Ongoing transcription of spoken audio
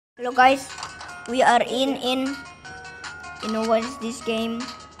Hello guys, we are in you know what is this game?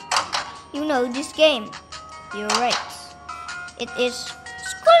 You know this game. You're right. It is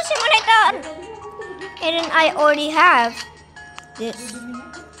School Simulator. And then I already have this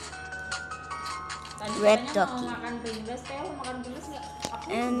red ducky.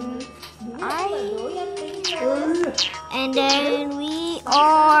 And then we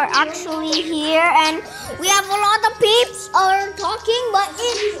are actually here and we have a lot of peeps are talking, but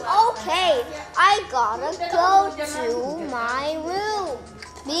it's okay. I gotta go to my room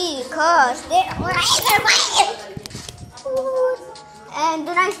because they're and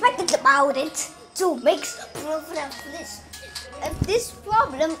then I expected about it to make proof of this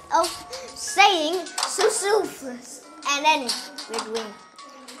problem of saying susufus and then we're doing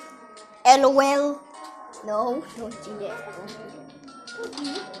LOL. No, don't do that.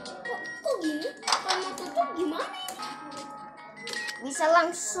 Bisa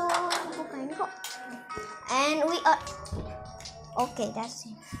langsung bukain kok. And we are okay, that's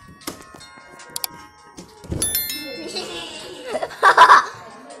it.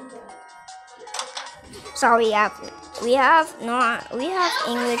 Sorry, we have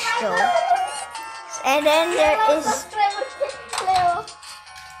English though. And then there is Cleo.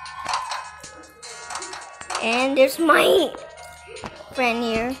 And there's my friend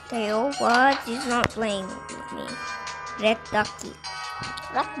here, Cleo, but he's not playing with me. Red ducky.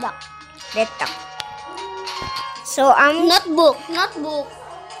 Red duck. Red duck. So I'm notebook.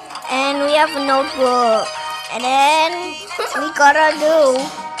 And we have a notebook. And then we gotta do.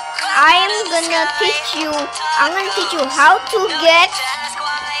 I'm gonna teach you how to get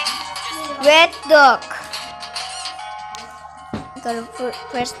red duck. You gotta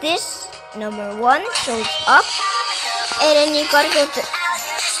press this. Number 1 shows up, and then you gotta go to.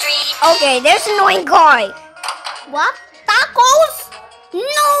 Okay, there's an annoying guy. What? Tacos?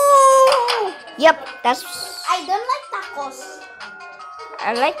 No. Yep, that's. I don't like tacos.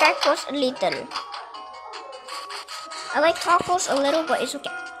 I like tacos a little. I like tacos a little, but it's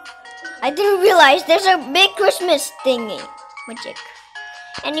okay. I didn't realize there's a big Christmas thingy, magic,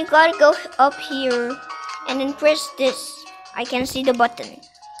 and you gotta go up here, and then press this. I can see the button.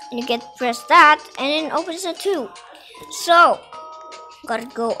 And you get press that and then opens it too. So gotta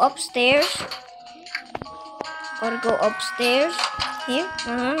go upstairs. Here.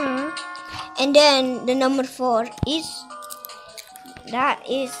 And then the number 4 is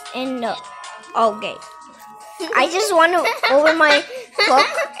in the okay. I just want to over my book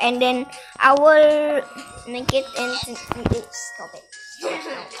and then I will make it and stop it.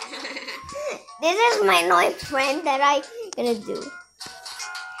 This is my annoying friend that I gonna do.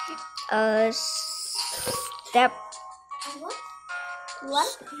 Step. What?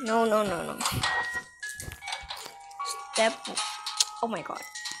 No. Step. Oh my god.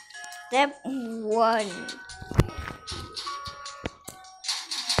 Step 1.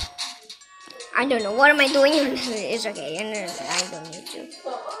 I don't know. What am I doing? It's okay. And I don't need to.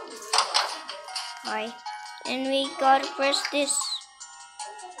 Bye. And we gotta press this.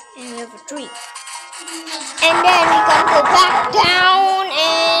 And we have a 3. And then we gotta go back down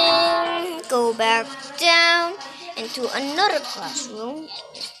and go back down into another classroom.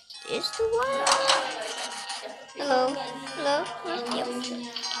 Is the one? Hello. Yep.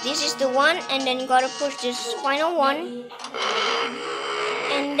 This is the one, and then you gotta push this final one,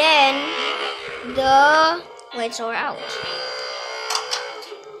 and then the lights are out,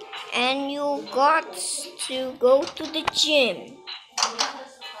 and you got to go to the gym.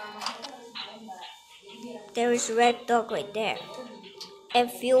 There is a red dog right there.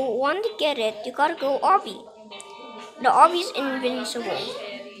 If you want to get it, you gotta go obby. The obby is invincible.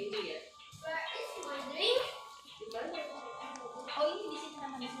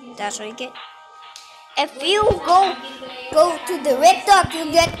 That's what you get. If you go to the red dog,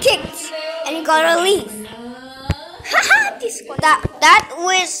 you get kicked and you gotta leave.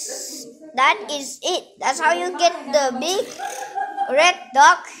 That is it. That's how you get the big red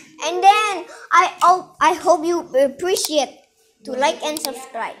dog. And then I hope you appreciate to like and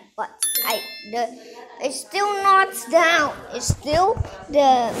subscribe. But it's still not down. It's still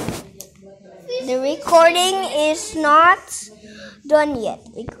the recording is not done yet.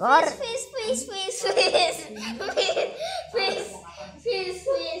 We got please.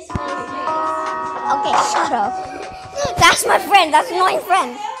 Okay, shut up. That's my friend. That's annoying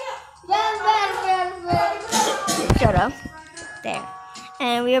friend. Shut up. There.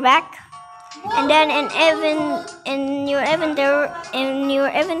 And we're back. And then in your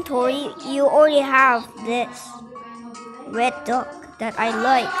inventory, you already have this red dog that I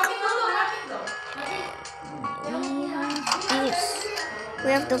like. We have this.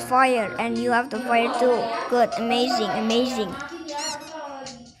 We have the fire, and you have the fire too. Good, amazing, amazing.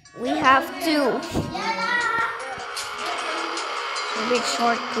 We have two. A big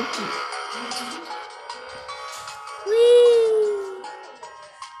short cookie. Whee!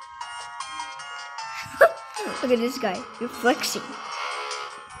 Look at this guy. You're flexing.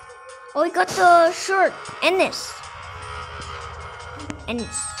 Oh, we got the shirt. Ennis.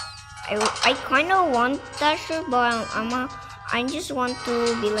 I kind of want that shirt, but I just want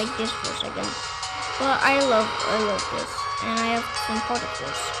to be like this for a second. But I love this, and I have some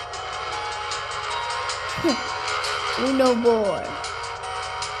particles. Uno boy.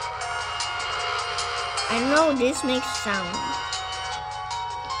 I know this makes sound.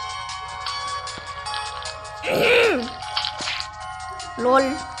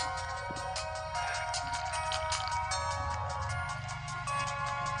 LOL.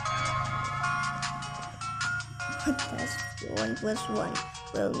 That's 1 plus 1.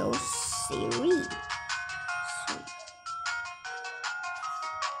 Well, no, Siri.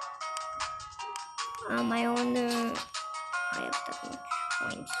 I wonder. I have that much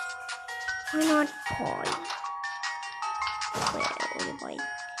points. Why not pie? Well, buy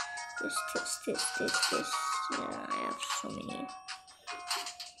this. I have so many.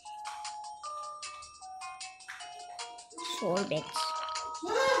 Sorbets.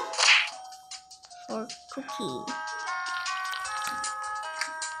 For cookie.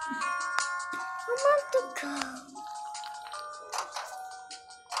 I want to go.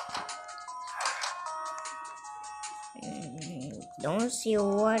 Don't see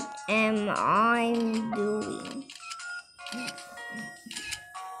what am I doing.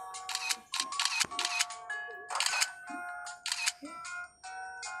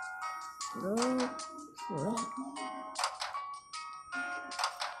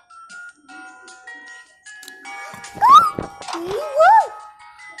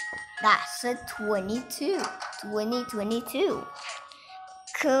 That's a 22. 2022.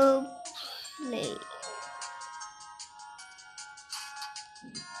 Cool play.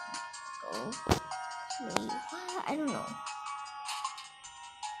 I don't know.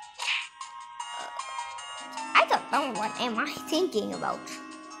 I don't know what am I thinking about.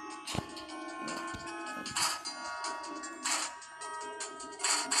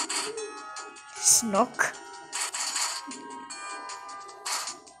 Snook.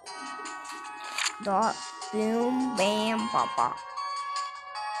 Dot boom bam papa.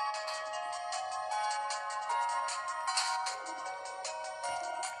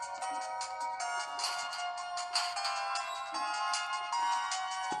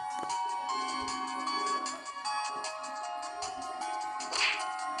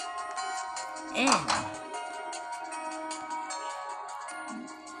 And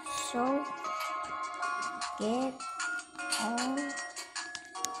so get all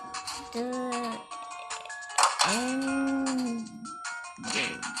the endings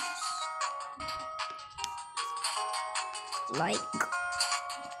like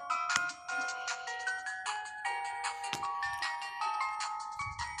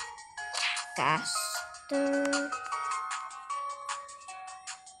caster.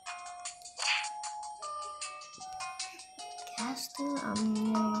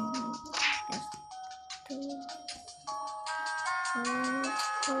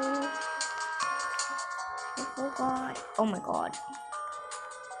 Oh my god.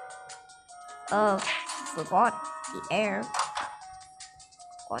 Forgot the air.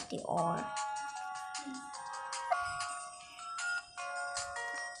 Got the R.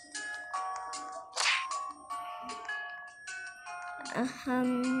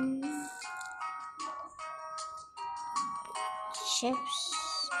 Chips.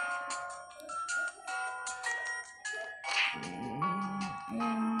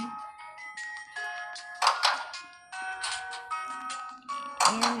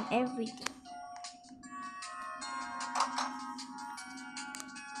 And everything.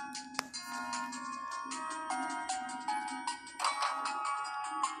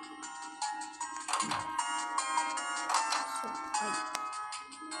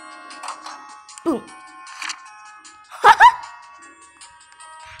 Boom.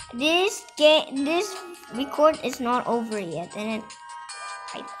 This record is not over yet, and then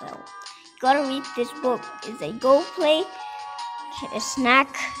I fell. Gotta read this book. It's a go play a snack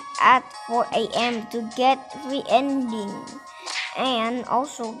at 4 a.m. to get free ending, and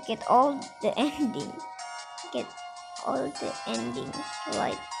also get all the endings. Get all the endings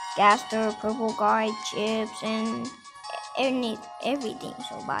like Gaster, Purple Guy, Chips, and everything.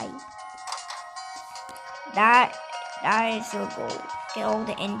 So bye. That is your goal. Get all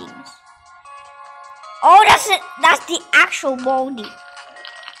the endings. Oh, that's it. That's the actual body.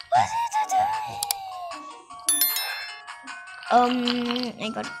 I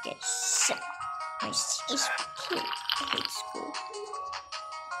gotta get set. My C is cute. I hate school.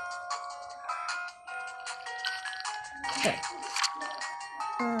 Okay.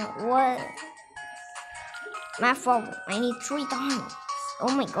 What? Math problem. I need 3 times.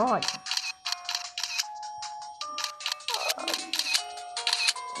 Oh my god.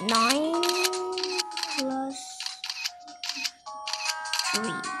 9 plus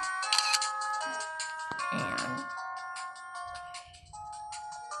 3 and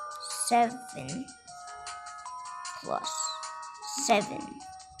 7 plus 7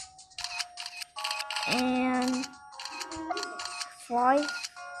 and 5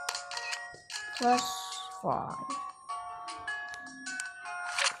 plus 5.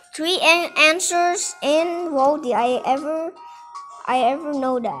 3 answers in. Wow, did I ever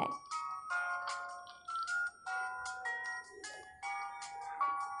know that?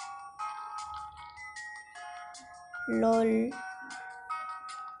 Lol.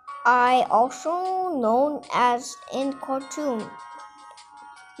 I also known as in cartoon.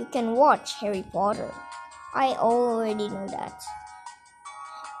 You can watch Harry Potter. I already know that.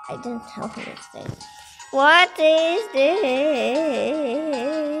 I didn't know anything. What is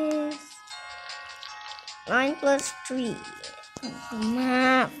this? 9 plus 3.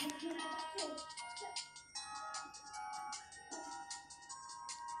 Math.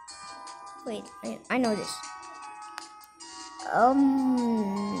 Wait, I know this.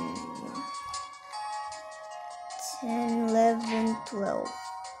 10, 11, 12.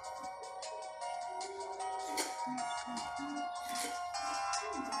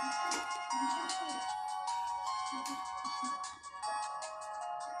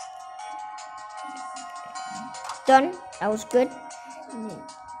 Done. That was good.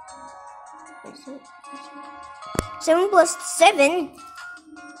 7 plus 7.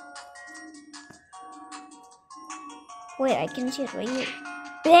 Wait, I can see it right here.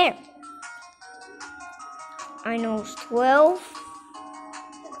 There. I know it's 12.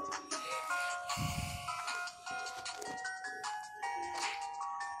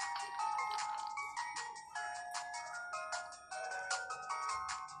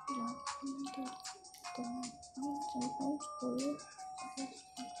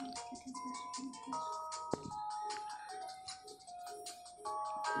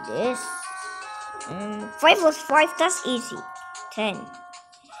 This 5 plus 5, that's easy. 10.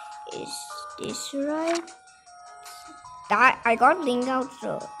 Is this right? That I got linked out,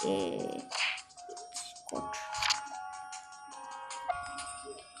 so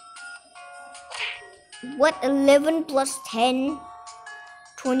what? 11 plus 10?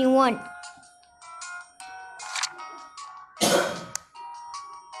 21.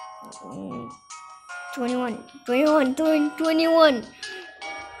 21.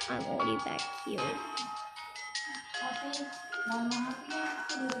 I'm already back here.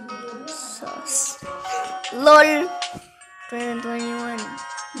 Sus. LOL. 21.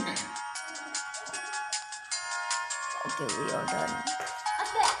 Okay, we are done.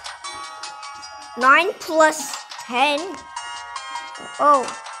 9 plus 10. Oh.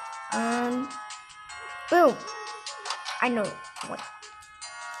 Boom. I know. What?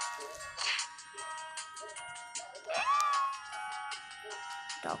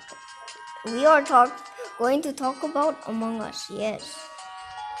 We are going to talk about Among Us. Yes.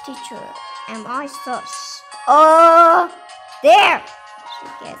 Teacher, am I sus? There. She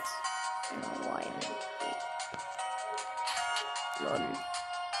gets. I don't know why I'm. Lol.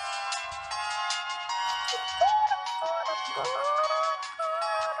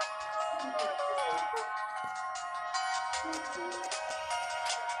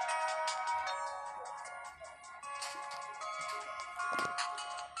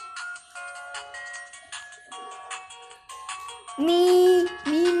 Me.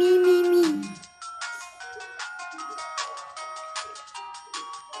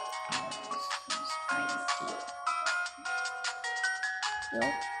 Yo,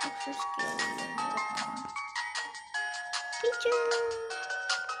 that's so scary. Teacher.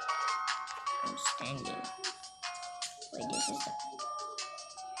 I'm standing. Wait, this is the.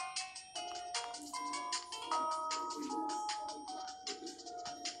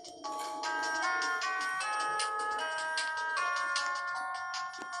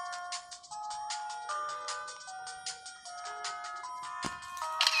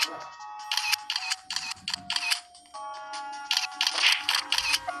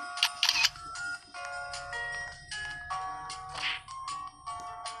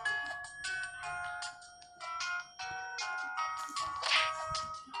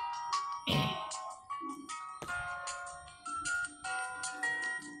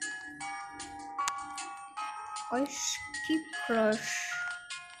 Keep crush.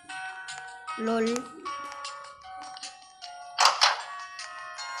 Lol.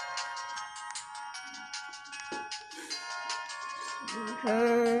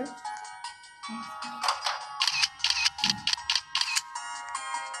 Her.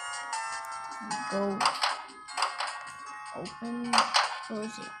 Go. Open.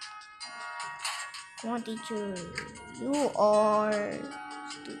 Close it. Come on, teacher. You are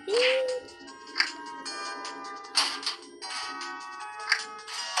stupid.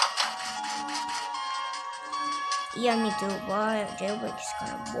 Yeah, me too, but jailbreak is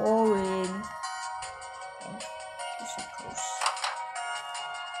kind of boring. And there's a close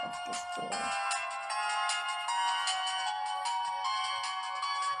of this door.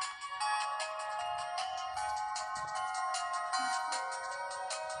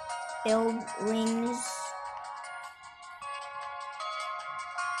 Bell rings.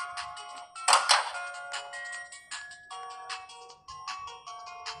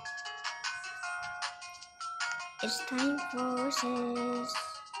 It's time for recess.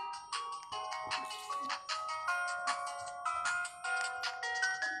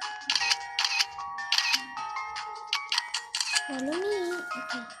 Follow me.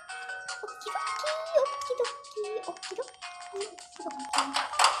 Okay. Okie dokie, okie dokie, okie dokie,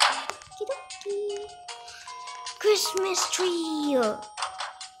 okie dokie. Christmas tree.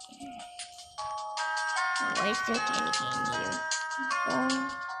 Why is there candy cane here? Oh,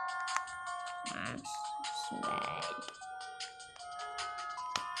 that's bad.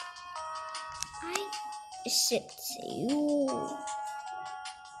 I sit you.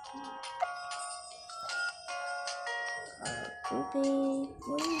 Poopy,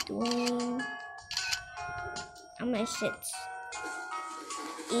 what are you doing? I'm gonna sit.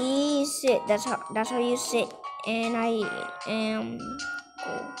 Sit. That's how you sit. And I am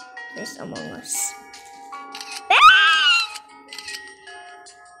this Among Us.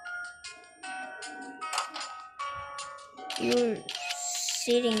 You're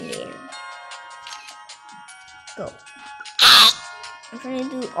sitting there. Go. I'm trying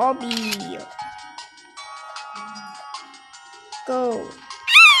to do obby. Go.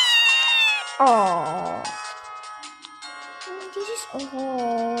 Oh, this is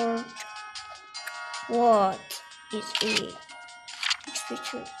hard. What is it? Next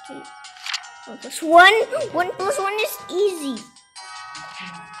picture, please. 1 plus 1. 1 plus 1 is easy.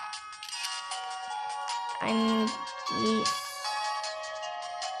 I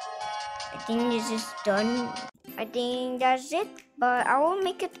think this is done. I think that's it. But I will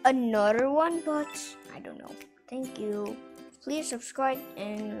make it another one. But I don't know. Thank you. Please subscribe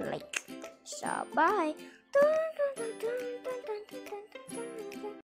and like. So bye.